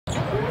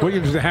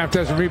Williams with a half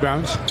dozen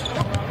rebounds.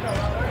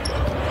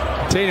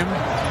 Tatum.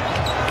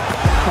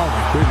 Oh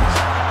my goodness.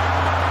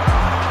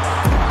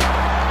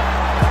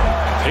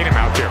 Tatum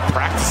out there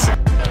practicing.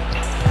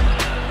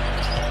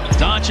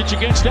 Doncic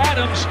against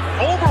Adams.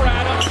 Over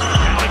Adams.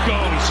 Down it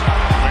goes.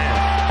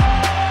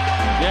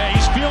 Yeah,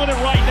 he's feeling it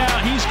right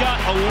now. He's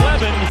got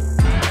 11.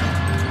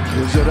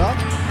 Gives it up.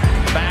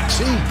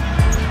 Maxey.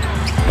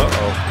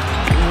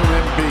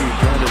 Embiid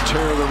trying to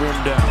tear the rim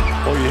down.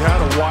 Well, you had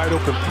a wide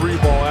open three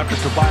ball after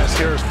Tobias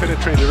Harris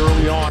penetrated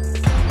early on.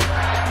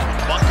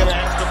 Buck gonna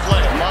have to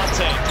play.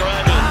 Monte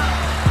driving.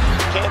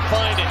 Can't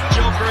find it.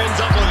 Joker ends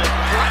up with it.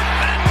 Right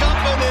back up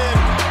and in.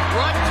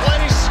 Right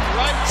place,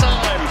 right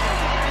time.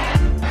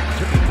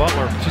 Jimmy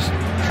Butler, just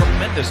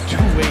tremendous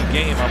two-way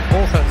game on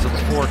both ends of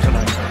the floor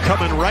tonight.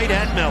 Coming right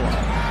at Melo.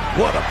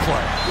 What a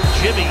play.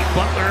 Jimmy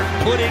Butler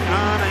putting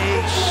on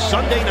a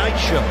Sunday night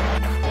show.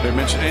 They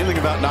mentioned anything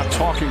about not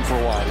talking for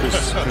a while.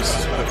 Just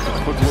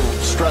put a little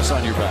stress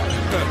on your back.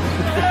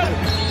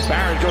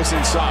 Barrett goes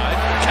inside.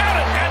 Count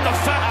it, and the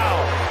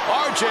foul.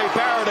 R.J.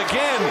 Barrett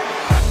again.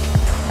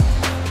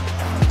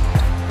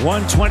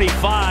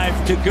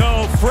 1:25 to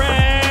go.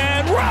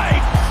 Fred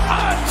right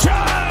on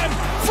time.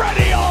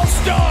 Freddie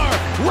All-Star.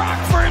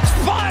 Rockford's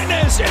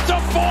finest. It's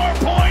a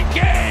 4-point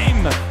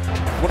game.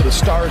 One of the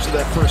stars of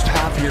that first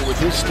half here with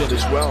his stint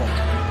as well.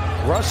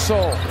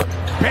 Russell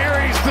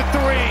buries the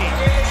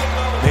three.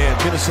 Man,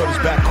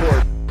 Minnesota's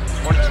backcourt.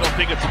 Hornets don't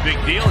think it's a big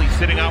deal. He's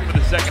sitting out for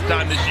the second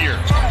time this year.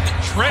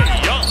 Trae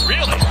Young,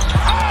 really?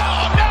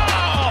 Oh,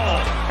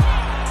 no!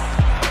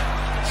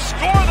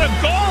 Score the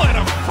goal and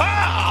a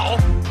foul!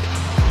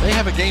 They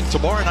have a game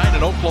tomorrow night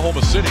in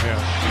Oklahoma City. Yeah.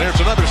 There's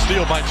another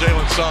steal by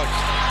Jalen Suggs.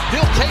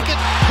 He'll take it.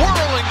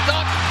 Whirling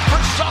dunk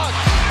for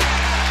Suggs.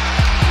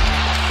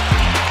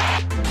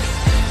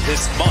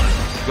 This month,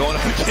 going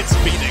up against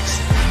Phoenix,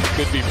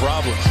 could be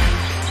problems.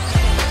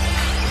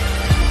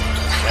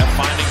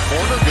 Finding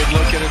Porter, good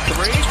look at a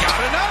three, got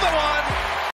another one!